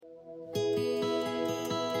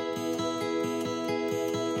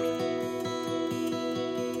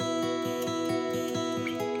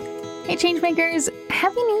Hey Changemakers,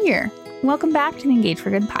 Happy New Year! Welcome back to the Engage for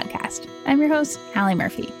Good podcast. I'm your host, Allie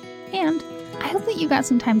Murphy, and I hope that you got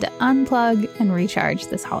some time to unplug and recharge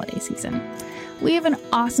this holiday season. We have an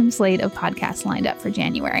awesome slate of podcasts lined up for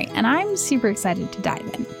January, and I'm super excited to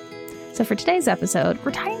dive in. So for today's episode,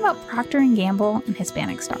 we're talking about Procter & Gamble and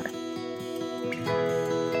Hispanic Star.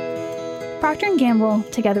 Procter & Gamble,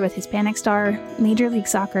 together with Hispanic Star, Major League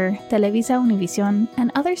Soccer, Televisa Univision,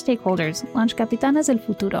 and other stakeholders, launched Capitanes del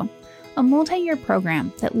Futuro, a multi-year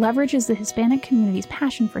program that leverages the Hispanic community's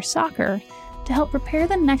passion for soccer to help prepare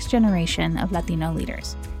the next generation of Latino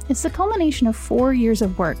leaders. It's the culmination of 4 years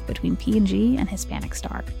of work between P&G and Hispanic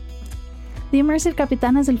Star. The immersive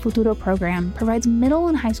Capitanes del Futuro program provides middle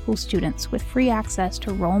and high school students with free access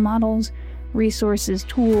to role models, resources,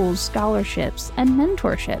 tools, scholarships, and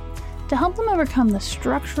mentorship to help them overcome the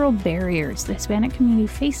structural barriers the Hispanic community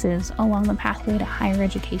faces along the pathway to higher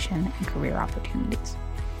education and career opportunities.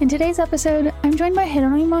 In today's episode, I'm joined by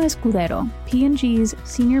Jeronimo Escudero, P&G's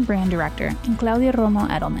Senior Brand Director, and Claudia Romo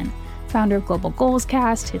Edelman, founder of Global Goals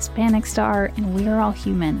Cast, Hispanic Star, and We Are All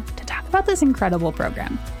Human, to talk about this incredible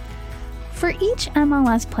program. For each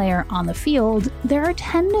MLS player on the field, there are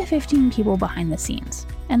 10 to 15 people behind the scenes.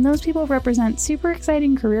 And those people represent super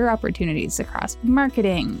exciting career opportunities across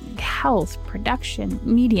marketing, health, production,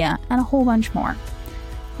 media, and a whole bunch more.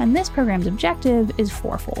 And this program's objective is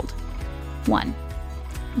fourfold. 1.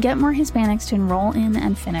 Get more Hispanics to enroll in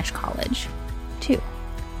and finish college. 2.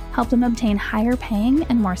 Help them obtain higher paying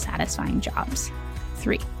and more satisfying jobs.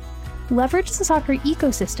 3. Leverage the soccer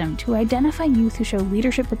ecosystem to identify youth who show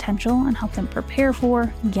leadership potential and help them prepare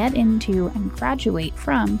for, get into, and graduate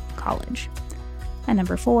from college. And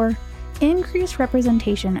number 4, increase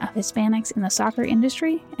representation of Hispanics in the soccer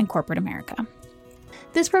industry and corporate America.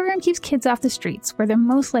 This program keeps kids off the streets where they're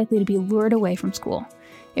most likely to be lured away from school.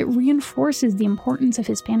 It reinforces the importance of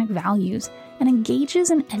Hispanic values and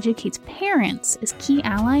engages and educates parents as key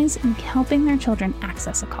allies in helping their children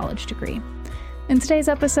access a college degree. In today's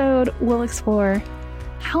episode, we'll explore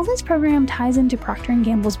how this program ties into Procter &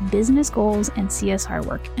 Gamble's business goals and CSR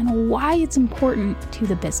work and why it's important to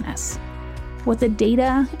the business, what the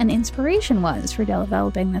data and inspiration was for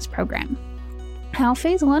developing this program, how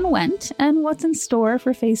Phase 1 went, and what's in store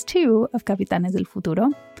for Phase 2 of Capitanes del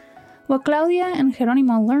Futuro, what Claudia and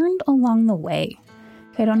Jeronimo learned along the way,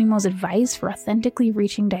 Jeronimo's advice for authentically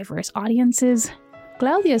reaching diverse audiences,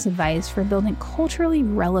 Claudia's advice for building culturally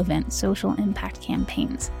relevant social impact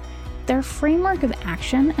campaigns, their framework of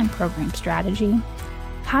action and program strategy,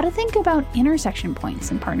 how to think about intersection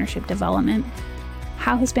points in partnership development,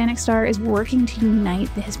 how Hispanic Star is working to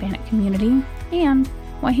unite the Hispanic community, and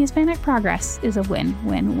why Hispanic progress is a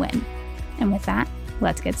win-win-win. And with that,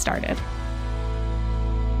 let's get started.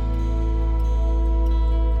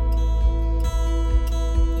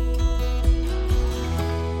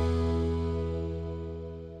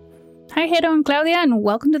 Hi, Jero and Claudia, and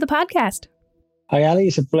welcome to the podcast. Hi, Ali.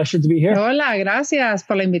 It's a pleasure to be here. Hola, gracias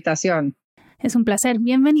por la invitación. Es un placer.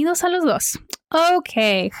 Bienvenidos a los dos.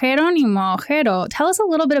 Okay, Jeronimo, Jero, tell us a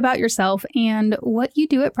little bit about yourself and what you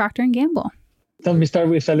do at Procter & Gamble. Let me start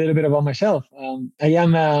with a little bit about myself. I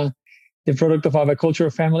am the product of a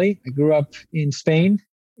cultural family. I grew up in Spain,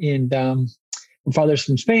 and my father's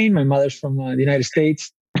from Spain, my mother's from the United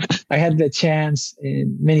States. I had the chance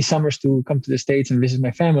in many summers to come to the States and visit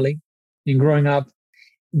my family. And growing up,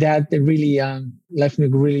 that really left me a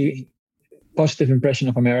really positive impression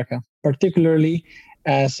of America, particularly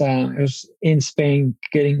as I was in Spain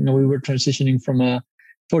we were transitioning from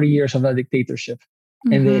 40 years of a dictatorship.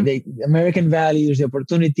 Mm-hmm. And the American values, the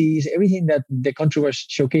opportunities, everything that the country was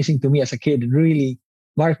showcasing to me as a kid really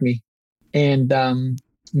marked me and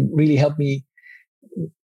really helped me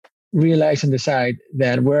realize and decide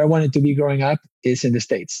that where I wanted to be growing up is in the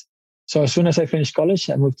States. So as soon as I finished college,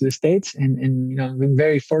 I moved to the States, and I've been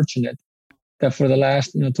very fortunate that for the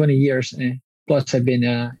last 20 years plus I've been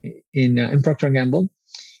in Procter & Gamble,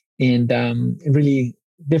 and in really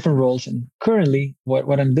different roles. And currently,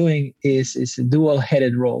 what I'm doing is a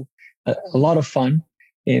dual-headed role, a lot of fun.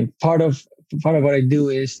 And part of what I do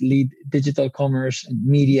is lead digital commerce and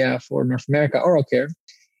media for North America Oral Care,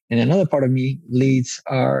 and another part of me leads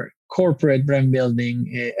our corporate brand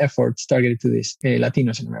building efforts targeted to these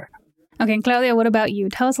Latinos in America. Okay, and Claudia, what about you?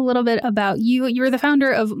 Tell us a little bit about you. You're the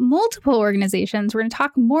founder of multiple organizations. We're going to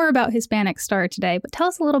talk more about Hispanic Star today, but tell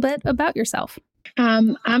us a little bit about yourself.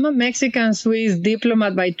 I'm a Mexican-Swiss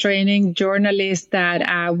diplomat by training, journalist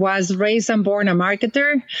that was raised and born a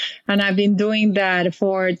marketer. And I've been doing that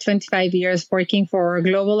for 25 years, working for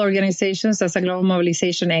global organizations as a global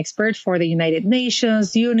mobilization expert for the United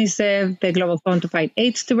Nations, UNICEF, the Global Fund to Fight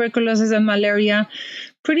AIDS, tuberculosis, and malaria.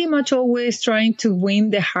 Pretty much always trying to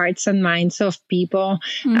win the hearts and minds of people.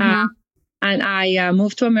 Mm-hmm. And I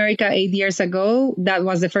moved to America 8 years ago. That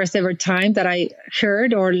was the first ever time that I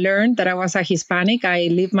heard or learned that I was a Hispanic. I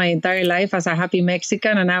lived my entire life as a happy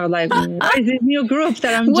Mexican. And I was like, what is this new group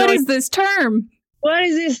that I'm joining? What is this term? What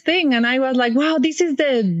is this thing? And I was like, wow, this is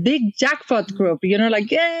the big jackpot group,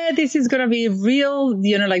 like, yeah, this is going to be real,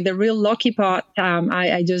 like the real lucky pot.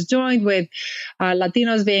 I just joined with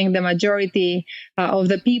Latinos being the majority of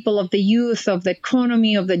the people, of the youth, of the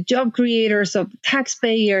economy, of the job creators, of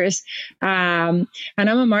taxpayers. And I'm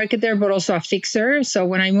a marketer, but also a fixer. So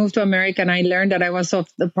when I moved to America and I learned that I was a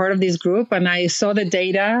part of this group and I saw the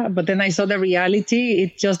data, but then I saw the reality,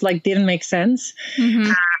 it just didn't make sense.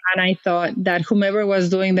 Mm-hmm. And I thought that whomever was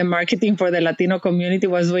doing the marketing for the Latino community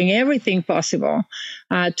was doing everything possible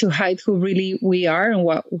to hide who really we are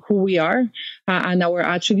and who we are and our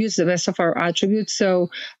attributes, the best of our attributes. So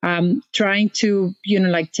trying to,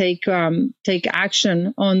 take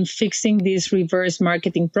action on fixing this reverse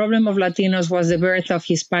marketing problem of Latinos was the birth of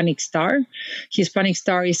Hispanic Star. Hispanic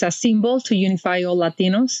Star is a symbol to unify all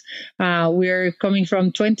Latinos. We're coming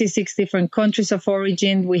from 26 different countries of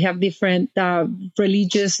origin. We have different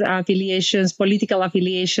religious affiliations, political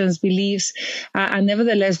affiliations, beliefs, and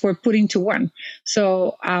nevertheless, we're put into one.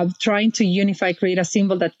 So trying to unify, create a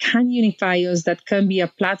symbol that can unify us, that can be a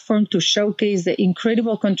platform to showcase the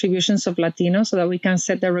incredible contributions of Latinos so that we can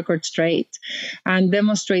set the record straight and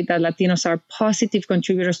demonstrate that Latinos are positive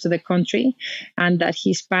contributors to the country and that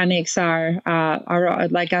Hispanics are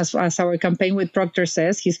like as our campaign with Procter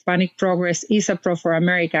says, Hispanic progress is a pro for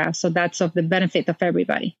America. So that's of the benefit of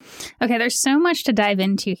everybody. Okay, there's so much to dive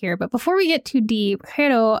into here, but before we get too deep,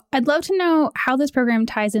 Jero, I'd love to know how this program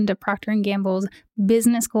ties into Procter & Gamble's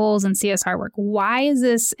business goals and CSR work. Why is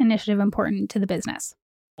this initiative important to the business?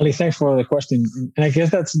 Ali, thanks for the question. And I guess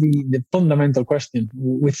that's the fundamental question.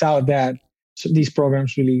 Without that, so these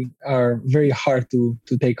programs really are very hard to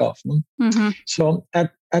take off. No? Mm-hmm. So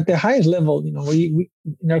at the highest level, we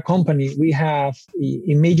in our company, we have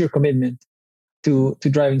a major commitment to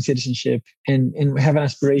driving citizenship and have an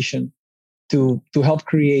aspiration to help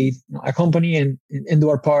create a company and do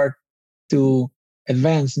our part to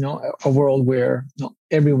advance a world where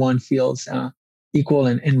everyone feels equal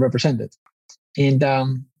and represented. And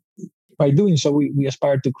by doing so, we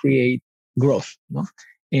aspire to create growth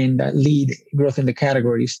and lead growth in the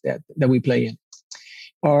categories that we play in.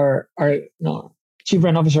 Our chief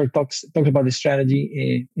brand officer talks about this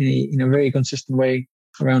strategy in a very consistent way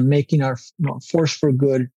around making our force for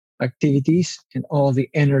good activities and all the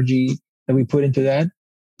energy that we put into that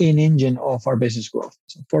an engine of our business growth.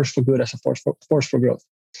 So force for good as a force for growth.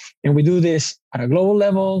 And we do this at a global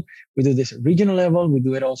level. We do this at regional level. We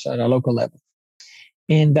do it also at a local level.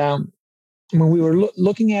 And when we were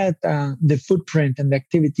looking at the footprint and the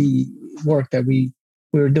activity work that we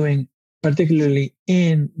were doing, particularly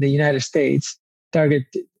in the United States, targeted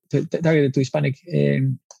to Hispanic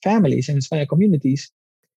families and Hispanic communities,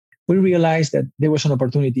 we realized that there was an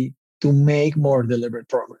opportunity to make more deliberate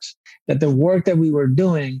progress, that the work that we were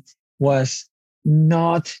doing was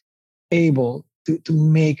not able to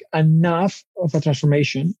make enough of a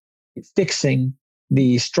transformation, fixing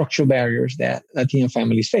the structural barriers that Latino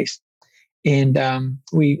families face. And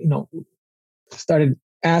we started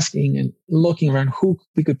asking and looking around who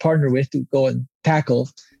we could partner with to go and tackle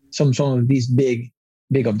some of these big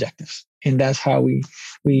objectives. And that's how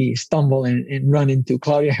we stumble and run into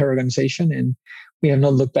Claudia, her organization, and we have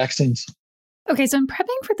not looked back since. Okay, so in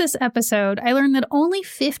prepping for this episode, I learned that only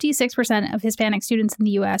 56% of Hispanic students in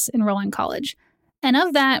the U.S. enroll in college. And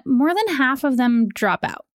of that, more than half of them drop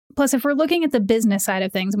out. Plus, if we're looking at the business side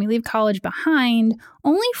of things and we leave college behind,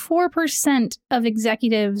 only 4% of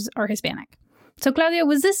executives are Hispanic. So, Claudia,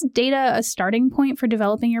 was this data a starting point for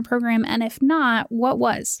developing your program? And if not, what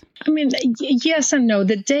was? I mean, yes and no.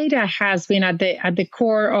 The data has been at the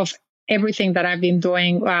core of everything that I've been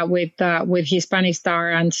doing with Hispanic Star,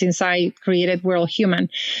 and since I created World Human.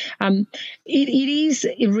 It is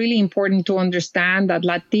really important to understand that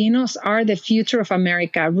Latinos are the future of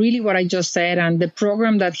America, really what I just said, and the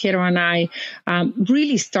program that Jero and I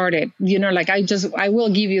really started, I will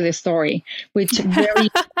give you the story, which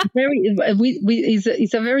it's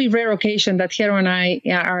a very rare occasion that Jero and I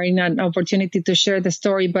are in an opportunity to share the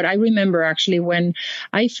story. But I remember actually when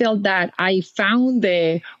I felt that I found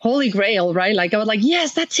the Holy Grail grail, right? Like I was like,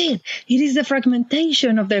 yes, that's it. It is the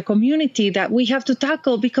fragmentation of the community that we have to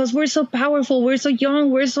tackle because we're so powerful, we're so young,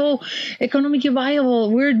 we're so economically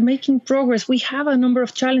viable, we're making progress. We have a number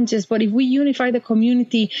of challenges, but if we unify the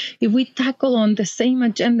community, if we tackle on the same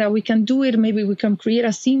agenda, we can do it. Maybe we can create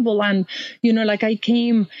a symbol. And, like I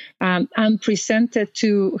came and presented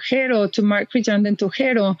to Hero, to Mark Richard, and then to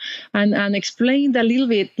Hero, and explained a little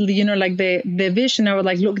bit, like the vision. I was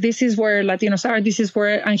like, look, this is where Latinos are. This is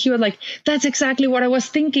where, and he was like, that's exactly what I was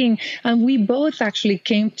thinking. And we both actually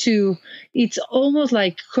came to, it's almost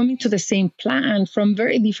like coming to the same plan from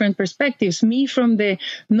very different perspectives. Me from the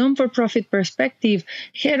non-for-profit perspective,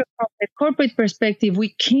 Hero from the corporate perspective, we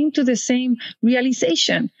came to the same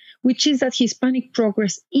realization, which is that Hispanic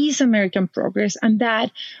progress is American progress, and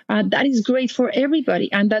that is great for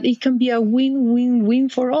everybody, and that it can be a win-win-win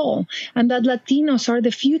for all, and that Latinos are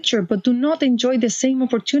the future, but do not enjoy the same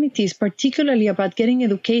opportunities, particularly about getting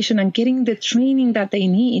education and getting the training that they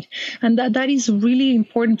need, and that is really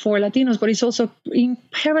important for Latinos, but it's also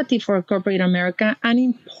imperative for corporate America, and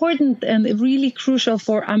important and really crucial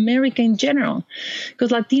for America in general,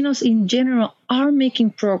 because Latinos in general are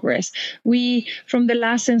making progress. We, from the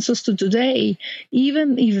last census to today,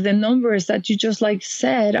 even if the numbers that you just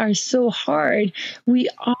said are so hard, we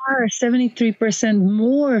are 73%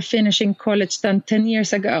 more finishing college than 10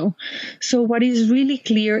 years ago. So what is really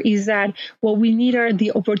clear is that what we need are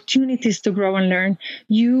the opportunities to grow and learn.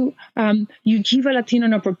 You give a Latino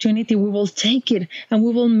an opportunity, we will take it and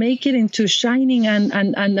we will make it into shining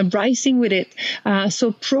and rising with it.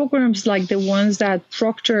 So programs like the ones that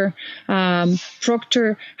Procter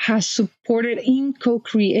has supported in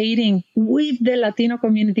co-creating with the Latino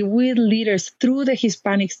community, with leaders through the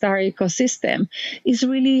Hispanic Star ecosystem is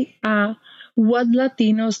really what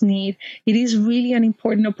Latinos need. It is really an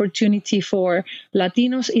important opportunity for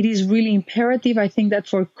Latinos. It is really imperative, I think, that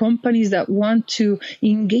for companies that want to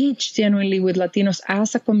engage genuinely with Latinos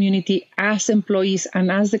as a community, as employees,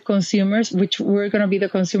 and as the consumers, which we're going to be the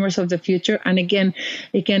consumers of the future. And again,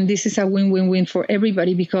 this is a win-win-win for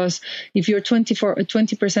everybody, because if you're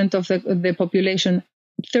 20% of the population,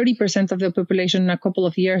 30% of the population in a couple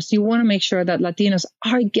of years, you want to make sure that Latinos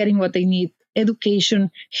are getting what they need: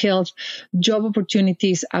 education, health, job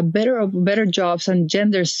opportunities, better jobs and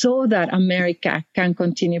gender, so that America can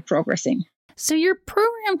continue progressing. So your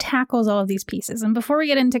program tackles all of these pieces. And before we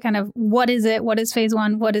get into kind of what is it, what is phase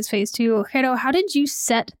one, what is phase two, Hero, how did you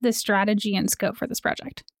set the strategy and scope for this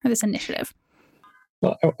project or this initiative?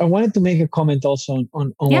 Well, I wanted to make a comment also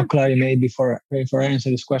on what Claudia made before I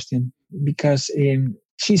answer this question, because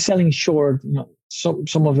she's selling short,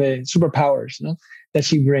 some of the superpowers, that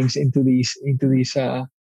she brings into these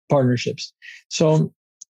partnerships. So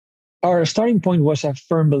our starting point was a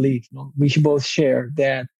firm belief. We should both share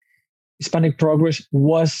that Hispanic progress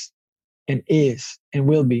was and is and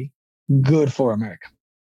will be good for America.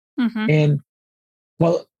 Mm-hmm. And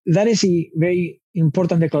well, that is a very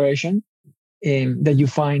important declaration that you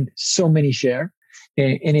find so many share,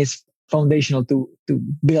 and it's foundational to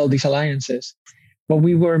build these alliances. What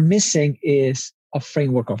we were missing is a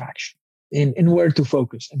framework of action and where to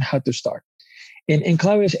focus and how to start. And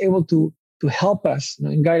Claudia is able to help us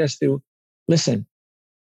and guide us through, listen,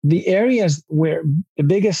 the areas where the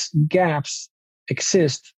biggest gaps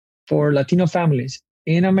exist for Latino families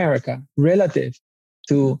in America relative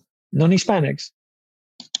to non-Hispanics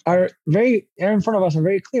are in front of us and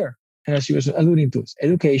very clear. And as she was alluding to,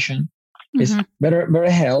 education is better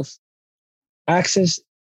health, access,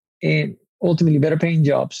 and ultimately better paying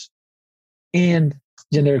jobs, and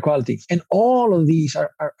gender equality. And all of these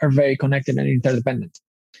are very connected and interdependent.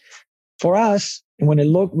 For us, and when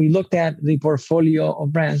we looked at the portfolio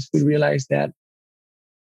of brands, we realized that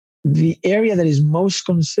the area that is most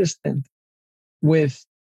consistent with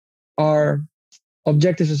our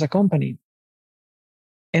objectives as a company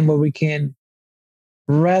and where we can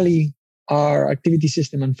rally our activity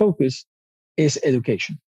system and focus is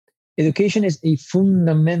education. Education is a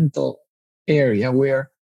fundamental area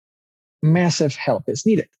where massive help is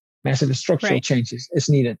needed, massive structural changes is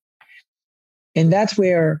needed. And that's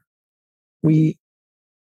where we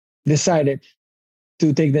decided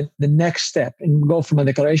to take the next step and go from a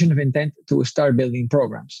declaration of intent to start building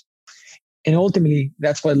programs. And ultimately,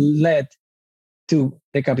 that's what led to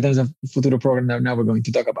the Capitanes del Futuro program that now we're going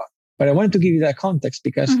to talk about. But I wanted to give you that context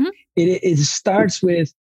because it starts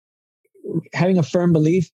with having a firm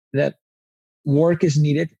belief that work is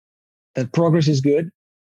needed, that progress is good,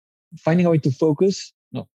 finding a way to focus.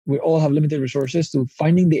 We all have limited resources, to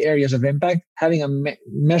finding the areas of impact, having a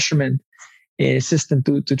measurement system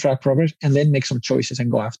to track progress, and then make some choices and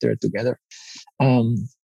go after it together.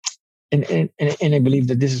 And I believe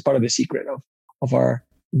that this is part of the secret of our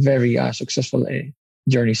very successful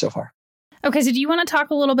journey so far. Okay, so do you want to talk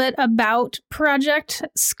a little bit about project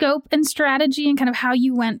scope and strategy and kind of how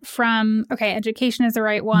you went from, okay, education is the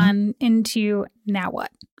right one, into now what?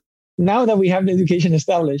 Now that we have the education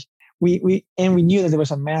established, we knew that there was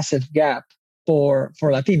a massive gap for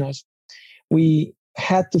Latinos. We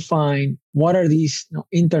had to find what are these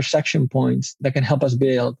intersection points that can help us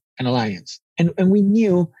build an alliance. And we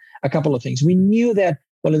knew a couple of things. We knew that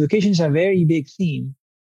while education is a very big theme,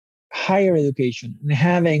 higher education and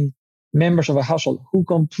having members of a household who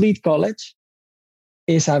complete college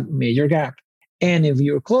is a major gap. And if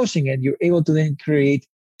you're closing it, you're able to then create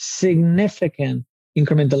significant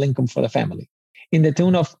incremental income for the family in the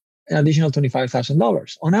tune of an additional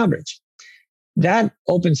 $25,000 on average. That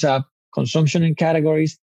opens up consumption in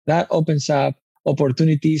categories. That opens up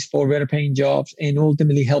opportunities for better paying jobs and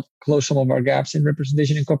ultimately help close some of our gaps in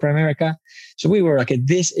representation in corporate America. So we were like,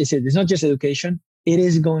 this is it. It's not just education. It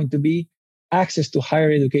is going to be access to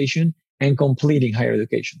higher education and completing higher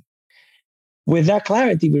education. With that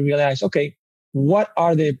clarity, we realized, okay, what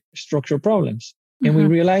are the structural problems? And we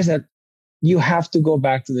realized that you have to go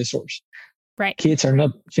back to the source. Right. Kids are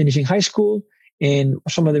not finishing high school. And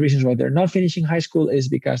some of the reasons why they're not finishing high school is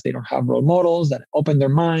because they don't have role models that open their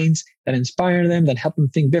minds, that inspire them, that help them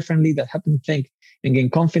think differently, that help them think and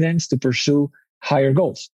gain confidence to pursue higher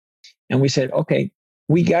goals. And we said, okay,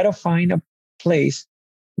 we got to find a place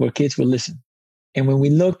where kids will listen. And when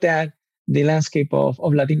we looked at the landscape of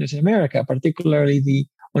Latinos in America, particularly the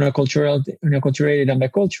unacculturated and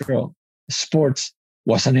bicultural, sports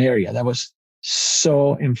was an area that was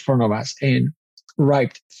so in front of us and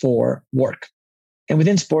ripe for work. And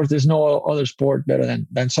within sports, there's no other sport better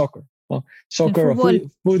than soccer. Well, soccer or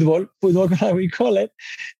football, as we call it,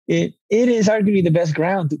 it is arguably the best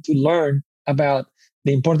ground to learn about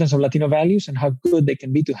the importance of Latino values and how good they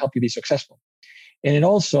can be to help you be successful. And it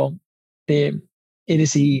also, it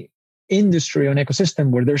is the industry or an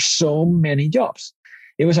ecosystem where there's so many jobs.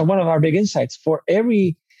 It was one of our big insights. For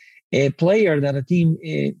every player that a team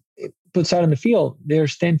puts out on the field,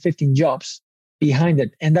 there's 10, 15 jobs behind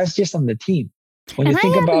it. And that's just on the team. When you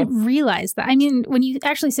think about, realize that. I mean, when you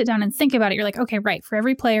actually sit down and think about it, you're like, okay, right. For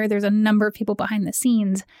every player, there's a number of people behind the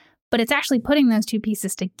scenes. But it's actually putting those two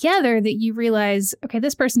pieces together that you realize, okay,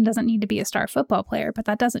 this person doesn't need to be a star football player, but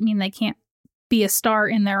that doesn't mean they can't be a star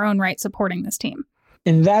in their own right supporting this team.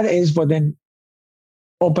 And that is what then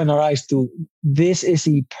opened our eyes to, this is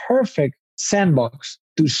a perfect sandbox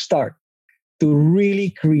to start, to really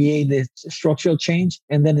create this structural change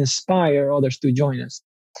and then inspire others to join us.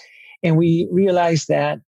 And we realized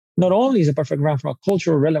that not only is it perfect ground from a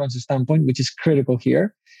cultural relevance standpoint, which is critical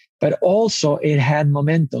here, but also it had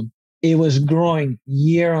momentum. It was growing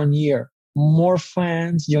year on year, more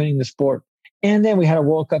fans joining the sport. And then we had a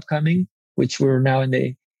World Cup coming, which we're now in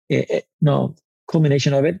the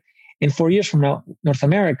culmination of it. And 4 years from now, North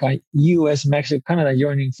America, US, Mexico, Canada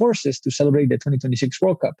joining forces to celebrate the 2026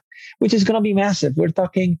 World Cup, which is going to be massive. We're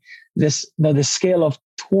talking the scale of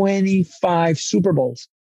 25 Super Bowls,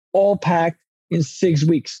 all packed in 6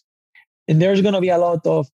 weeks. And there's going to be a lot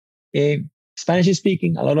of Spanish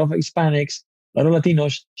speaking, a lot of Hispanics, a lot of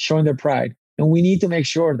Latinos showing their pride. And we need to make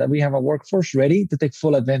sure that we have a workforce ready to take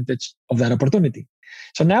full advantage of that opportunity.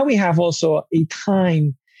 So now we have also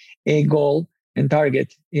a goal and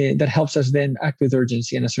target that helps us then act with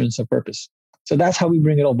urgency and a sense of purpose. So that's how we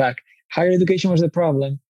bring it all back. Higher education was the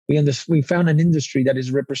problem. We found an industry that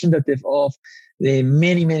is representative of the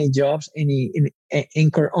many, many jobs and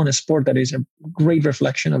anchor on a sport that is a great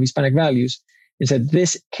reflection of Hispanic values, and said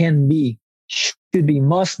this can be, should be,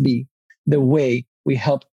 must be the way we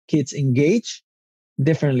help kids engage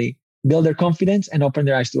differently, build their confidence, and open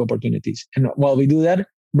their eyes to opportunities. And while we do that,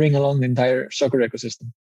 bring along the entire soccer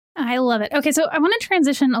ecosystem. I love it. Okay, so I want to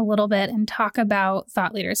transition a little bit and talk about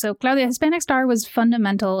thought leaders. So Claudia, Hispanic Star was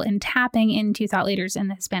fundamental in tapping into thought leaders in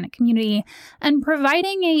the Hispanic community and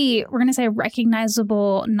providing a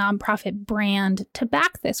recognizable nonprofit brand to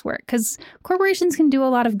back this work. Because corporations can do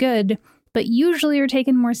a lot of good, but usually are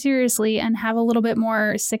taken more seriously and have a little bit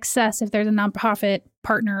more success if there's a nonprofit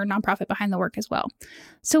partner or nonprofit behind the work as well.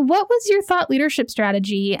 So what was your thought leadership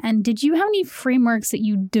strategy? And did you have any frameworks that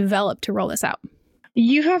you developed to roll this out?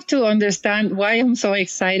 You have to understand why I'm so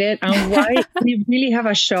excited and why we really have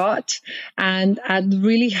a shot and at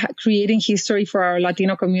really creating history for our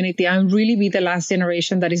Latino community and really be the last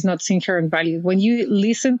generation that is not seeing her and valued. When you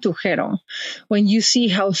listen to Jero, when you see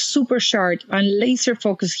how super sharp and laser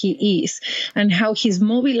focused he is and how he's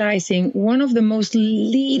mobilizing one of the most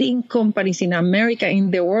leading companies in America,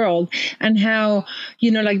 in the world, and how,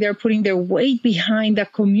 like they're putting their weight behind the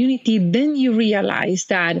community, then you realize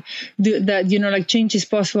that, like change is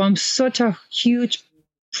possible. I'm such a huge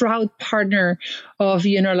proud partner of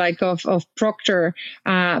of Procter,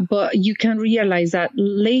 but you can realize that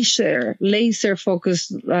laser focus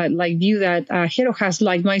view that Jero has.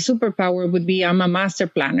 Like my superpower would be I'm a master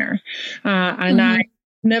planner, and I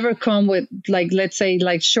never come with let's say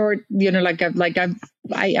short,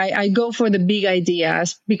 I go for the big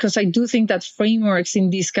ideas because I do think that frameworks in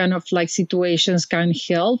these kind of situations can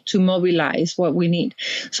help to mobilize what we need.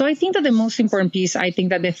 So I think that the most important piece, I think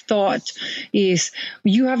that the thought is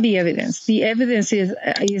you have the evidence. The evidence is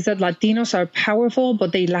that Latinos are powerful,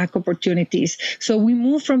 but they lack opportunities. So we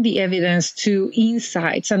move from the evidence to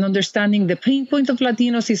insights and understanding the pain point of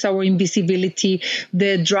Latinos is our invisibility.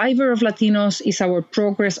 The driver of Latinos is our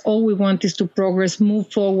progress. All we want is to progress,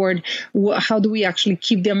 move forward. How do we actually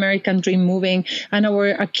keep the American dream moving? And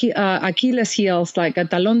our Achilles heels, like a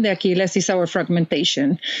talón de Achilles, is our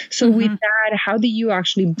fragmentation. So with that, how do you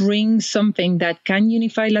actually bring something that can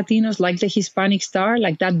unify Latinos, like the Hispanic Star,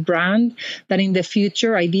 like that brand that in the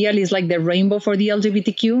future ideally is like the rainbow for the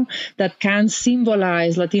LGBTQ, that can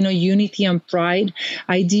symbolize Latino unity and pride?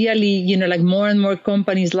 Ideally, more and more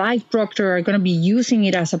companies like Procter are going to be using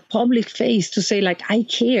it as a public face to say, I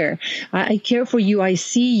care for you, I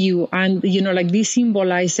see you, and this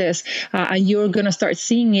symbolizes, and you're going to start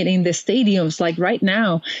seeing it in the stadiums. Like right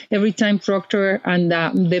now, every time Procter and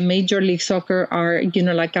the Major League Soccer are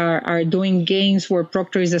doing games where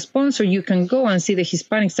Procter is a sponsor, you can go and see the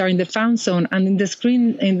Hispanic Star in the fan zone and in the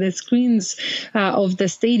screens of the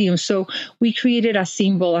stadium. So we created a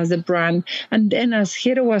symbol as a brand. And then, as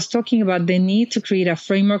Jero was talking about, the need to create a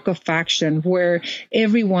framework of action where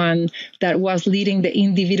everyone that was leading the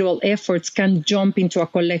individual efforts can jump into a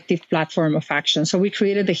collective platform of action. So we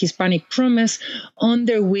created the Hispanic Promise,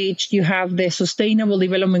 under which you have the sustainable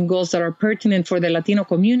development goals that are pertinent for the Latino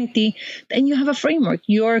community. Then you have a framework.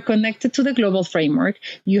 You are connected to the global framework.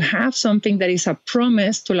 You have something that is a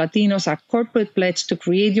promise to Latinos, a corporate pledge to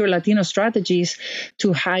create your Latino strategies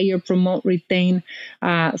to hire, promote, retain,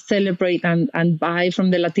 celebrate, and buy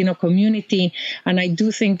from the Latino community. And I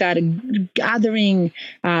do think that gathering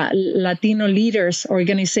Latino leaders,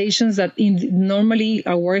 organizations that normally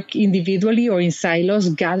work individually or in silos,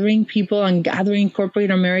 gathering people and gathering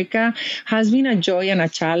corporate America has been a joy and a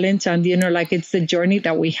challenge. And, it's the journey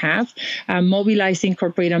that we have, mobilizing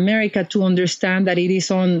corporate America to understand that it is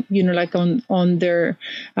on their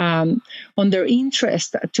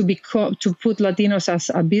interest to put Latinos as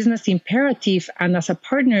a business imperative and as a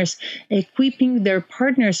partners, equipping their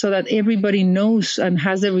partners so that everybody knows and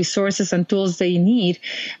has the resources and tools they need.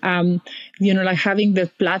 Having the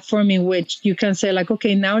platform in which you can say,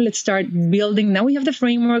 okay, now let's start building. Now we have the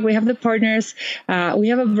framework, we have the partners, we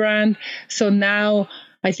have a brand. So now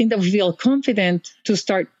I think that we feel confident to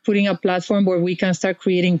start putting a platform where we can start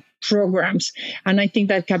creating programs. And I think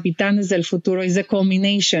that Capitanes del Futuro is a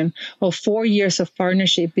culmination of 4 years of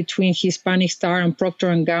partnership between Hispanic Star and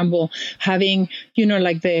Procter & Gamble, having,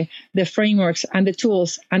 the frameworks and the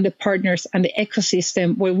tools and the partners and the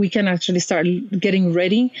ecosystem where we can actually start getting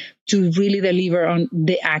ready to really deliver on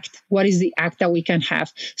the act. What is the act that we can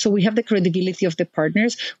have? So we have the credibility of the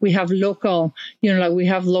partners. We have local, we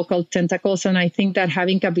have local tentacles. And I think that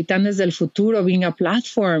having Capitanes del Futuro being a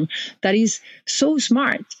platform that is so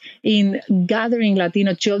smart in gathering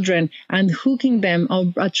Latino children and hooking them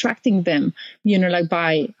or attracting them,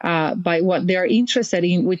 by what they're interested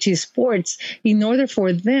in, which is sports, in order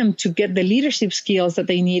for them to get the leadership skills that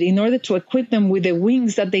they need, in order to equip them with the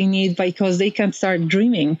wings that they need, because they can start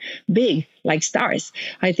dreaming big like stars.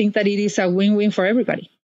 I think that it is a win-win for everybody.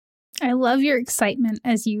 I love your excitement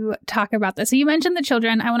as you talk about this. So you mentioned the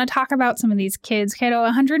children. I want to talk about some of these kids. Jero,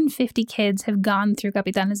 150 kids have gone through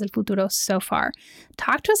Capitanes del Futuro so far.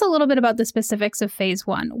 Talk to us a little bit about the specifics of phase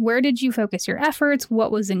one. Where did you focus your efforts?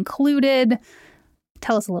 What was included?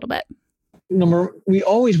 Tell us a little bit. We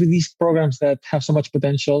always, with these programs that have so much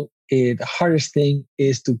potential, the hardest thing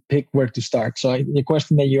is to pick where to start. So the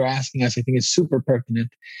question that you're asking us, I think, is super pertinent.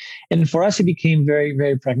 And for us, it became very,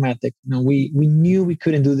 very pragmatic. We knew we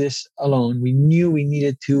couldn't do this alone. We knew we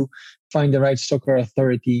needed to find the right soccer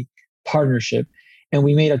authority partnership. And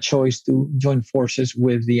we made a choice to join forces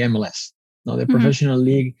with the MLS. no, the professional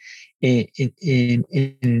league in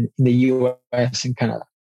the US and Canada.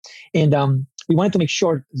 And we wanted to make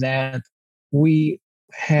sure that we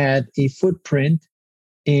had a footprint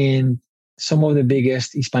in some of the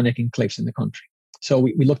biggest Hispanic enclaves in the country. So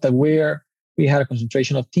we looked at where we had a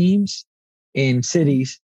concentration of teams in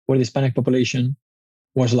cities where the Hispanic population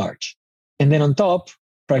was large. And then on top,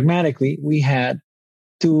 pragmatically, we had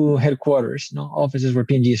two headquarters, offices where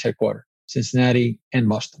P&G is headquartered, Cincinnati and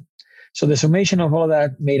Boston. So the summation of all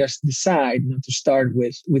that made us decide to start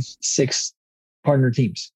with 6 partner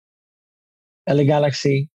teams. LA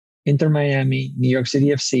Galaxy, Inter Miami, New York City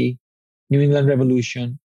FC, New England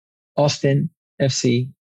Revolution, Austin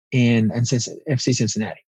FC, and FC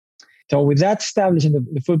Cincinnati. So with that established and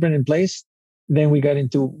the footprint in place, then we got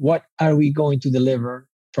into what are we going to deliver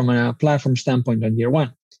from a platform standpoint on year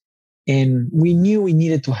one. And we knew we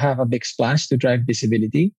needed to have a big splash to drive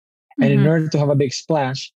visibility. And in order to have a big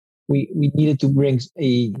splash, we needed to bring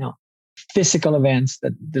physical events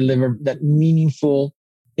that deliver that meaningful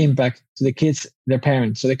impact to the kids, their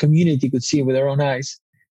parents, so the community could see with their own eyes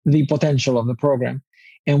the potential of the program.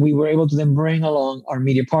 And we were able to then bring along our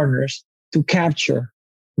media partners to capture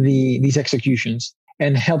these executions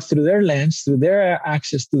and help through their lens, through their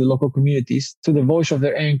access to the local communities, to the voice of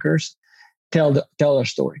their anchors, tell their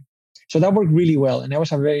story. So that worked really well. And that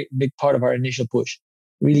was a very big part of our initial push.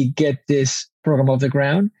 Really get this program off the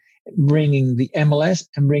ground, bringing the MLS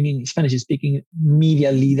and bringing Spanish-speaking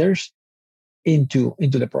media leaders into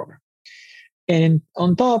the program. And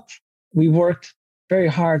on top, we worked very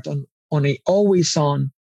hard on a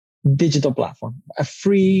always-on digital platform, a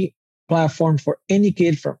free platform for any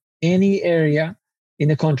kid from any area in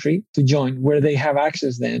the country to join, where they have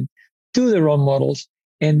access then to the role models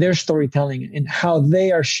and their storytelling and how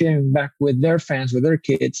they are sharing back with their fans, with their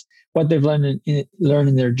kids, what they've learned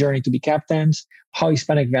in their journey to be captains, how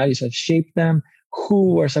Hispanic values have shaped them,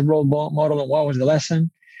 who was a role model and what was the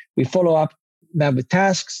lesson. We follow up that with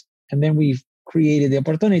tasks, and then we've created the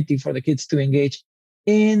opportunity for the kids to engage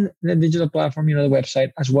in the digital platform, the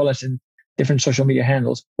website, as well as in different social media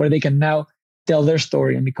handles, where they can now tell their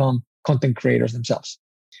story and become content creators themselves.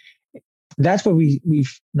 That's where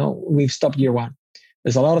we've stopped year one.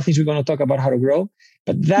 There's a lot of things we're going to talk about how to grow,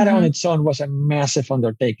 but that on its own was a massive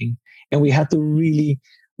undertaking. And we had to really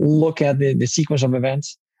look at the sequence of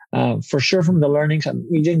events. For sure, from the learnings,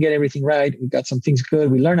 we didn't get everything right. We got some things good.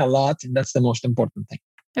 We learned a lot, and that's the most important thing.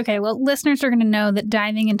 Okay, well, listeners are going to know that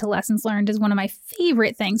diving into lessons learned is one of my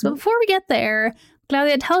favorite things. But before we get there,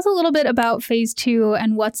 Claudia, tell us a little bit about phase 2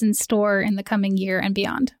 and what's in store in the coming year and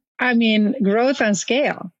beyond. I mean, growth and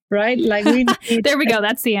scale, right? Like we there we go.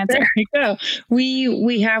 That's the answer. There we go.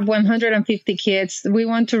 We have 150 kids. We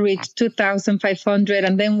want to reach 2,500,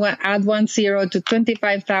 and then we'll add 10 to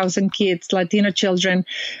 25,000 kids, Latino children.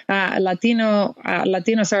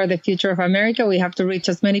 Latinos are the future of America. We have to reach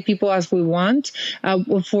as many people as we want.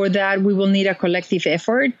 For that, we will need a collective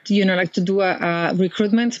effort. To do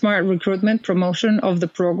a smart recruitment, promotion of the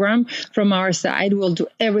program from our side. We'll do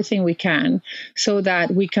everything we can so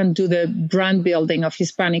that we can do the brand building of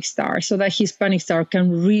Hispanic Star, so that Hispanic Star can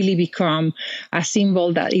really become a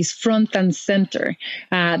symbol that is front and center,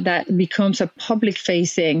 that becomes a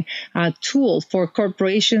public-facing tool for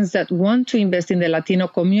corporations that want to invest in the Latino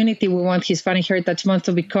community. We want Hispanic Heritage Month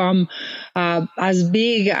to become as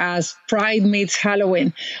big as Pride meets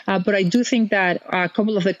Halloween. But I do think that a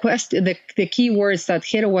couple of the key words that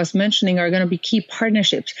Jero was mentioning are going to be key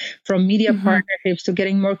partnerships, from media partnerships to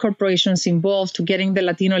getting more corporations involved, to getting the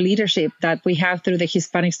Latino leadership that we have through the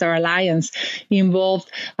Hispanic Star Alliance involved,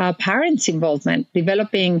 parents' involvement,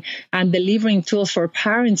 developing and delivering tools for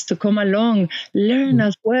parents to come along, learn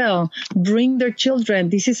as well, bring their children.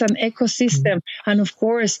 This is an ecosystem. And of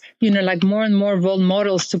course, more and more role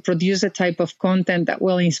models to produce a type of content that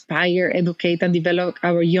will inspire, educate, and develop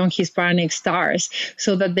our young Hispanic stars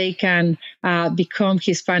so that they can become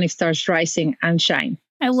Hispanic stars rising and shine.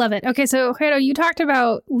 I love it. Okay, so Jero, you talked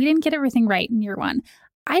about we didn't get everything right in year one.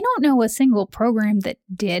 I don't know a single program that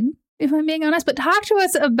did, if I'm being honest, but talk to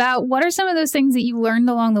us about what are some of those things that you learned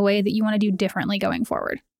along the way that you want to do differently going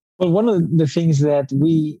forward? Well, one of the things that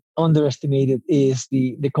we underestimated is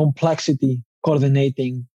the complexity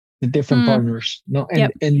coordinating the different partners,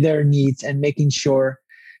 and their needs, and making sure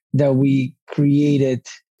that we created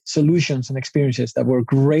solutions and experiences that were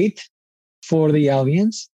great for the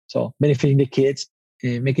audience. So benefiting the kids,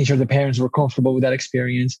 making sure the parents were comfortable with that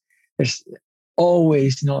experience. There's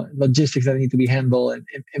always logistics that need to be handled and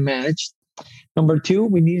managed. Number 2,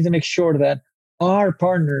 we needed to make sure that our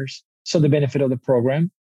partners saw the benefit of the program,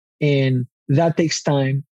 and that takes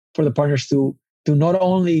time for the partners to not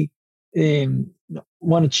only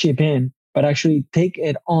want to chip in, but actually take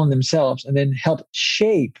it on themselves and then help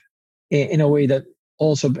shape in a way that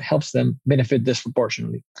also helps them benefit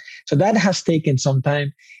disproportionately. So that has taken some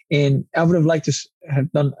time, and I would have liked to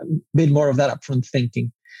have done a bit more of that upfront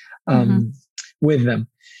thinking with them.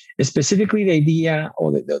 Specifically, the idea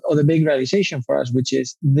or the big realization for us, which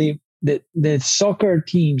is the soccer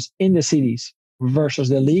teams in the cities versus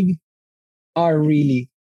the league are really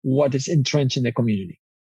what is entrenched in the community.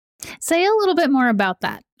 Say a little bit more about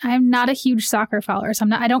that. I'm not a huge soccer follower, so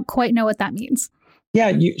I don't quite know what that means.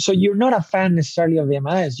 Yeah, so you're not a fan necessarily of the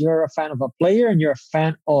MLS. You're a fan of a player and you're a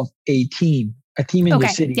fan of a team in your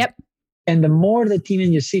city. Yep. And the more the team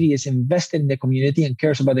in your city is invested in the community and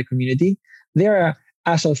cares about the community, they are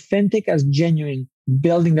as authentic, as genuine,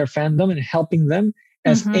 building their fandom and helping them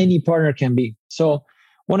as any partner can be. So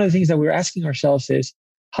one of the things that we're asking ourselves is,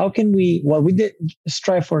 how can we did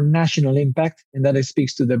strive for national impact, and that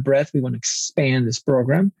speaks to the breadth. We want to expand this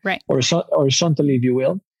program, right, horizontally, if you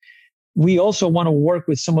will. We also want to work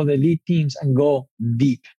with some of the elite teams and go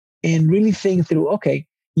deep and really think through, okay,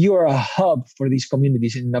 you are a hub for these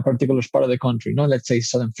communities in a particular part of the country, let's say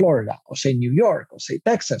Southern Florida, or say New York, or say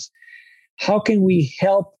Texas. How can we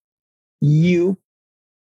help you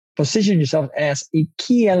position yourself as a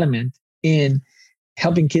key element in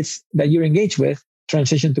helping kids that you're engaged with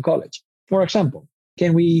transition to college? For example,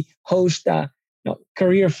 can we host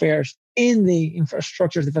career fairs in the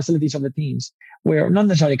infrastructure, the facilities of the teams, where not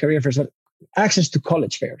necessarily career fairs, but access to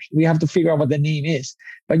college fairs? We have to figure out what the name is.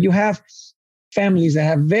 But you have families that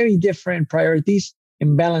have very different priorities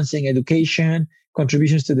in balancing education,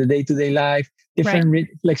 contributions to the day-to-day life, different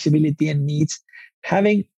flexibility and needs.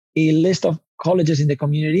 Having a list of colleges in the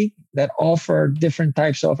community that offer different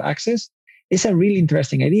types of access is a really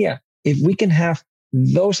interesting idea. If we can have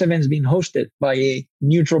those events being hosted by a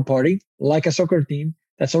neutral party, like a soccer team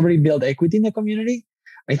that's already built equity in the community,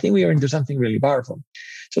 I think we are into something really powerful.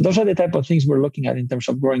 So those are the type of things we're looking at in terms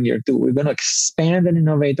of growing year two. We're going to expand and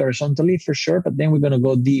innovate horizontally for sure, but then we're going to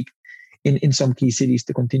go deep in some key cities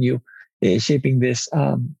to continue shaping this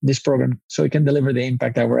program so it can deliver the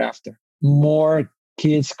impact that we're after. More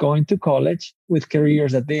kids going to college with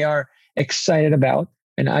careers that they are excited about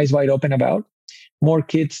and eyes wide open about. More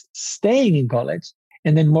kids staying in college,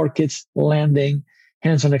 and then more kids landing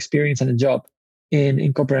hands-on experience and a job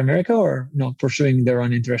in corporate America, or pursuing their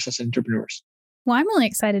own interests as entrepreneurs. Well, I'm really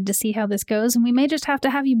excited to see how this goes, and we may just have to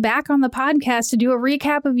have you back on the podcast to do a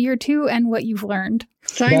recap of year two and what you've learned.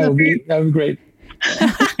 That would be great.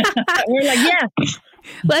 We're like, yeah.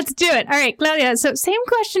 Let's do it. All right, Claudia. So same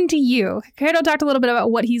question to you. Gerardo talked a little bit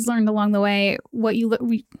about what he's learned along the way, what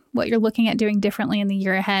you're looking at doing differently in the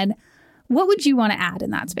year ahead. What would you want to add in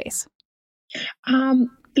that space?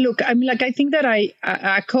 Look, I think that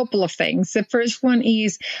a couple of things. The first one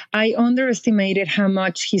is I underestimated how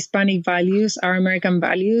much Hispanic values are American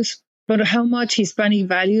values, but how much Hispanic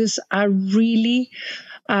values are really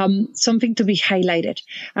something to be highlighted.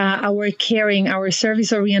 Our caring, our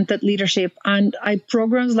service-oriented leadership, and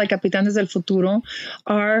programs like Capitanes del Futuro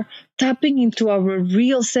are tapping into our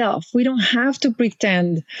real self. We don't have to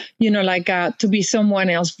pretend, to be someone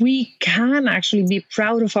else. We can actually be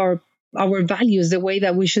proud of our values the way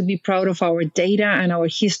that we should be proud of our data and our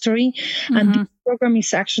history. And this program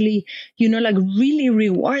is actually, really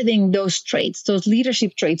rewarding those traits, those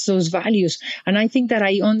leadership traits, those values. And I think that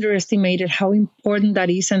I underestimated how important that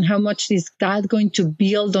is and how much is that going to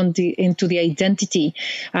build into the identity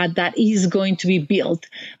that is going to be built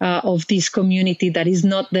of this community that is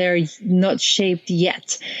not there, not shaped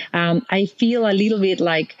yet. I feel a little bit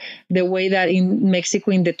like the way that in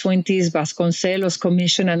Mexico in the 20s, Vasconcelos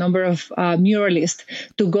commissioned a number of muralists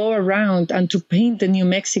to go around and to paint the new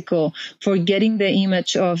Mexico, forgetting the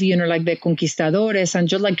image of, the conquistadores, and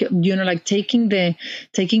just taking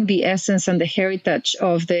the essence and the heritage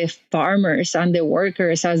of the farmers and the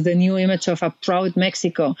workers as the new image of a proud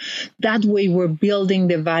Mexico. That way we're building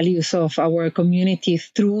the values of our community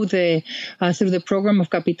through the program of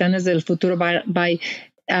Capitanes del Futuro by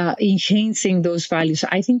enhancing those values.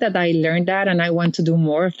 I think that I learned that, and I want to do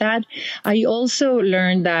more of that. I also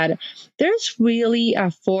learned that there's really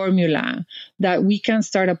a formula that we can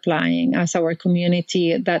start applying as our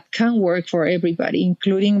community that can work for everybody,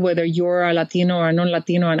 including whether you're a Latino or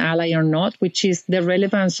non-Latino, an ally or not, which is the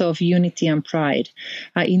relevance of unity and pride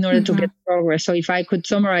in order to get progress. So if I could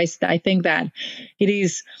summarize, I think that it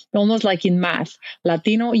is almost like in math,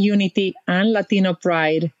 Latino unity and Latino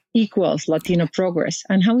pride equals Latino progress,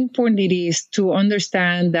 and how important it is to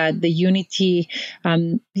understand that the unity,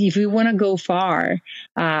 if we want to go far,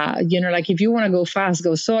 like if you want to go fast,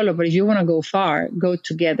 go solo, but if you want to go far, go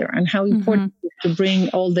together, and how important it is to bring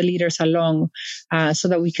all the leaders along so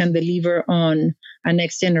that we can deliver on a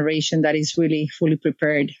next generation that is really fully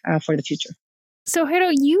prepared for the future. So,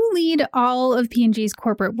 Jairo, you lead all of P&G's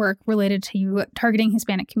corporate work related to targeting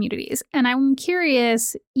Hispanic communities. And I'm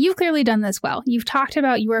curious, you've clearly done this well. You've talked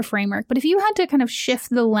about your framework, but if you had to kind of shift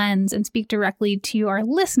the lens and speak directly to our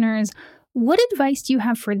listeners, what advice do you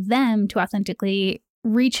have for them to authentically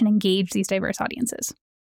reach and engage these diverse audiences?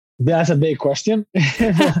 That's a big question.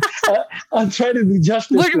 I'll try to do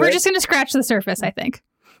justice. We're just going to scratch the surface, I think.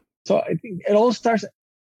 So I think it all starts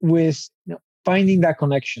with finding that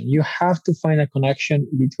connection. You have to find a connection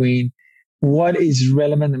between what is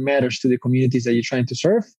relevant and matters to the communities that you're trying to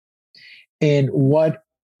serve and what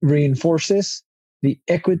reinforces the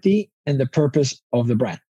equity and the purpose of the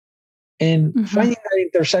brand. And finding that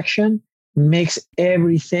intersection makes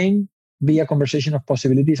everything be a conversation of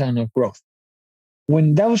possibilities and of growth.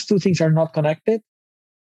 When those two things are not connected,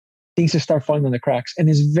 things start falling on the cracks. And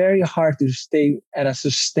it's very hard to stay at a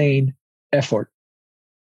sustained effort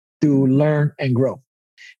to learn and grow.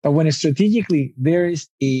 But when strategically there is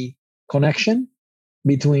a connection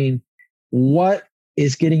between what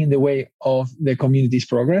is getting in the way of the community's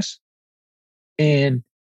progress and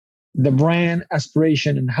the brand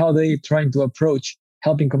aspiration and how they're trying to approach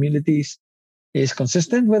helping communities is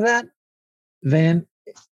consistent with that, then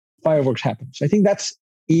fireworks happen. So I think that's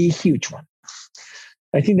a huge one.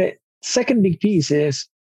 I think the second big piece is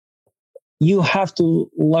you have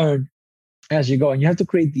to learn as you go, and you have to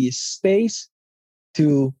create the space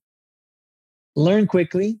to learn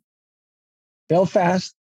quickly, fail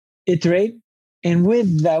fast, iterate, and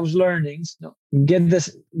with those learnings, get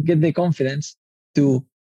the confidence to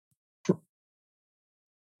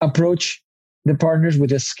approach the partners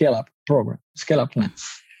with a scale-up plan.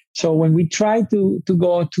 So when we try to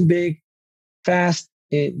go too big, fast,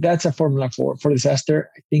 that's a formula for disaster.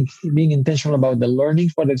 I think being intentional about the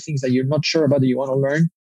learnings, what are the things that you're not sure about that you want to learn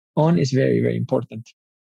on is very, very important.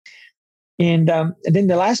 And then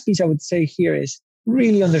the last piece I would say here is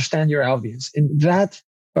really understand your audience. And that,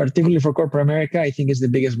 particularly for corporate America, I think is the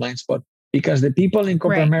biggest blind spot, because the people in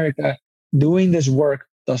corporate America doing this work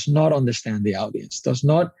does not understand the audience,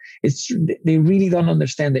 they really don't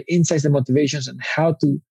understand the insights, the motivations, and how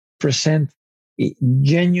to present a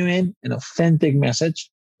genuine and authentic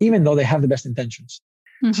message, even though they have the best intentions.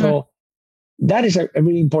 So that is a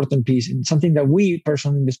really important piece, and something that we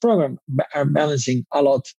personally in this program are balancing a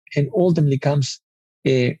lot, and ultimately comes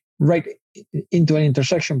right into an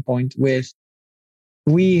intersection point with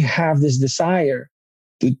we have this desire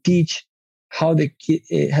to teach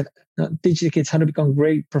teach the kids how to become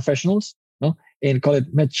great professionals, and call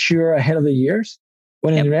it mature ahead of the years,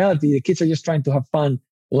 when in reality the kids are just trying to have fun,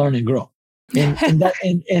 learn, and grow. And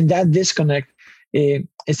that disconnect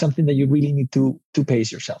is something that you really need to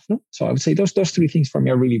pace yourself. So I would say those three things for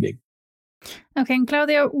me are really big. Okay, and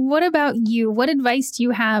Claudia, what about you? What advice do you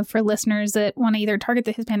have for listeners that want to either target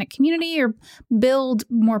the Hispanic community or build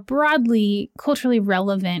more broadly culturally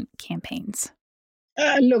relevant campaigns?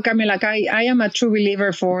 Look, I mean, I am a true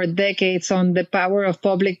believer for decades on the power of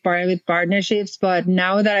public-private partnerships. But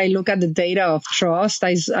now that I look at the data of trust,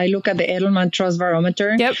 I look at the Edelman Trust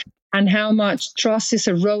Barometer. Yep. And how much trust is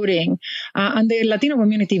eroding, and the Latino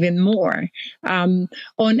community even more, on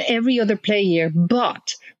every other player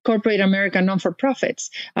but corporate American non-for-profits,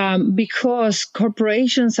 because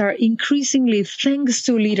corporations are increasingly, thanks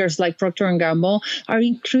to leaders like Procter & Gamble, are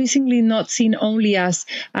increasingly not seen only as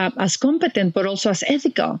competent, but also as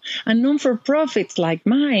ethical. And non-for-profits like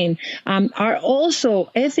mine are also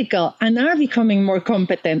ethical and are becoming more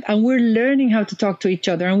competent. And we're learning how to talk to each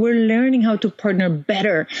other, and we're learning how to partner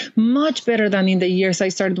better, much better than in the years I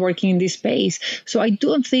started working in this space. So I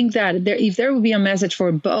don't think that if there will be a message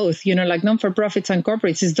for both, like non-for-profits and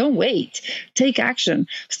corporates, is don't wait, take action,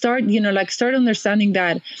 start understanding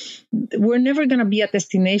that we're never going to be a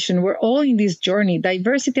destination. We're all in this journey.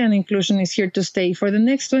 Diversity and inclusion is here to stay for the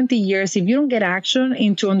next 20 years. If you don't get action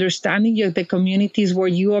into understanding the communities where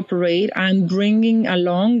you operate and bringing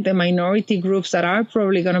along the minority groups that are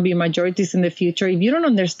probably going to be majorities in the future, if you don't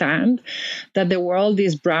understand that the world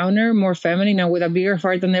is browner, more feminine, and with a bigger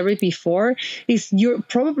heart than ever before, you're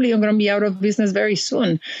probably going to be out of business very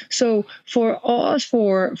soon. So for us,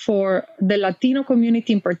 for the Latino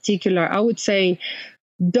community in particular, I would say,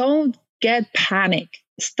 don't get panic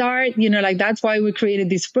start, that's why we created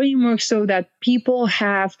this framework, so that people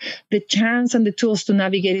have the chance and the tools to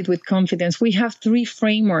navigate it with confidence. We have 3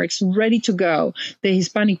 frameworks ready to go. The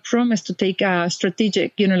Hispanic Promise to take a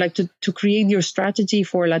strategic, to create your strategy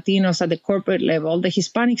for Latinos at the corporate level. The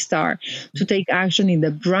Hispanic Star to take action in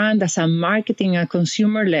the brand as a marketing and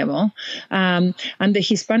consumer level. And the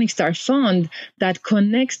Hispanic Star Fund that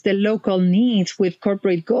connects the local needs with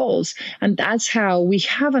corporate goals. And that's how we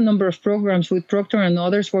have a number of programs with Procter and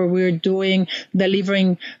others where we're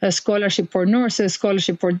delivering a scholarship for nurses,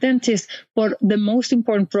 scholarship for dentists. But the most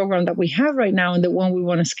important program that we have right now, and the one we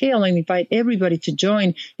want to scale and invite everybody to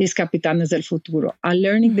join, is Capitanes del Futuro, a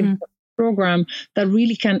learning program that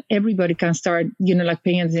really everybody can start,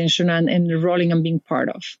 paying attention and enrolling and being part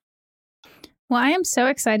of. Well, I am so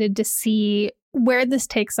excited to see where this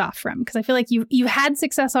takes off from, because I feel like you had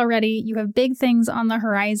success already. You have big things on the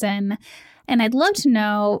horizon. And I'd love to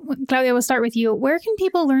know, Claudia, we'll start with you. Where can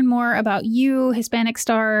people learn more about you, Hispanic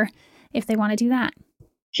Star, if they want to do that?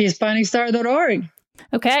 HispanicStar.org.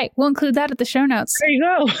 Okay, we'll include that at the show notes. There you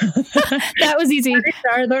go. That was easy.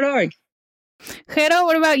 HispanicStar.org. Jero,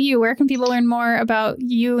 what about you? Where can people learn more about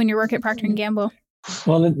you and your work at Procter & Gamble?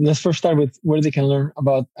 Well, let's first start with where they can learn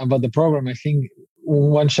about the program. I think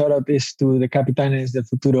one shout out is to the Capitanes del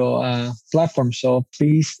Futuro platform. So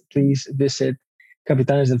please visit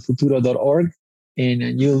capitanesdelfuturo.org,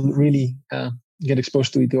 and you'll really get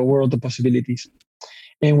exposed to a world of possibilities.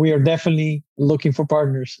 And we are definitely looking for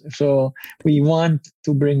partners. So we want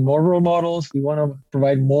to bring more role models. We want to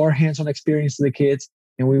provide more hands-on experience to the kids,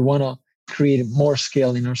 and we want to create more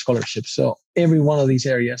scale in our scholarships. So every one of these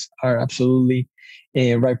areas are absolutely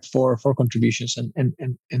ripe for contributions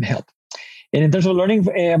and help. And in terms of learning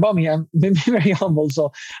about me, I'm very humble.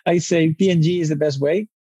 So I say P&G is the best way.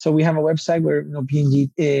 So we have a website where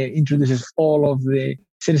P&G introduces all of the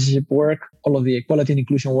citizenship work, all of the equality and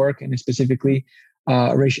inclusion work, and specifically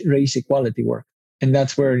race equality work. And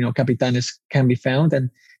that's where Capitanes can be found, and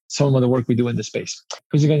some of the work we do in the space.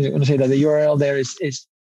 Because you're going to say that the URL there is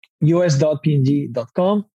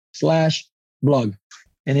us.png.com/blog.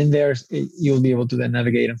 And in there, you'll be able to then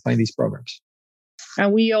navigate and find these programs.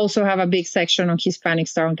 And we also have a big section on Hispanic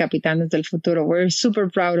Star on Capitanes del Futuro. We're super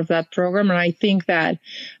proud of that program. And I think that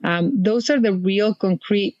those are the real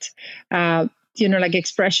concrete,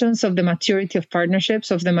 expressions of the maturity of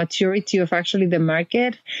partnerships, of the maturity of actually the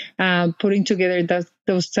market, putting together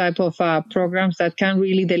those type of programs that can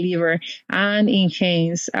really deliver and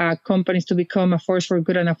enhance companies to become a force for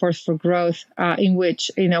good and a force for growth,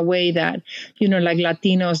 in a way that,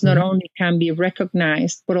 Latinos not only can be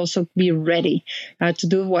recognized, but also be ready to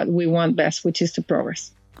do what we want best, which is to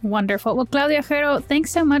progress. Wonderful. Well, Claudia, Jero,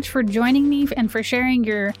 thanks so much for joining me and for sharing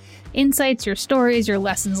your insights, your stories, your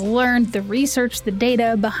lessons learned, the research, the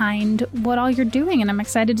data behind what all you're doing. And I'm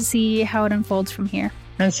excited to see how it unfolds from here.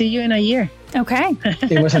 And see you in a year. Okay.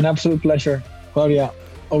 It was an absolute pleasure. Claudia,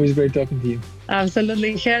 always great talking to you.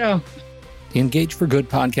 Absolutely, Jero. The Engage for Good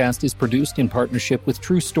podcast is produced in partnership with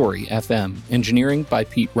True Story FM, engineering by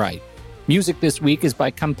Pete Wright. Music this week is by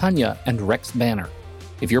Campagna and Rex Banner.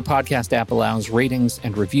 If your podcast app allows ratings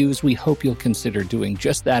and reviews, we hope you'll consider doing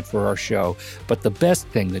just that for our show. But the best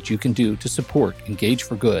thing that you can do to support Engage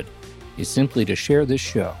for Good is simply to share this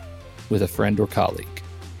show with a friend or colleague.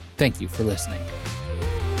 Thank you for listening.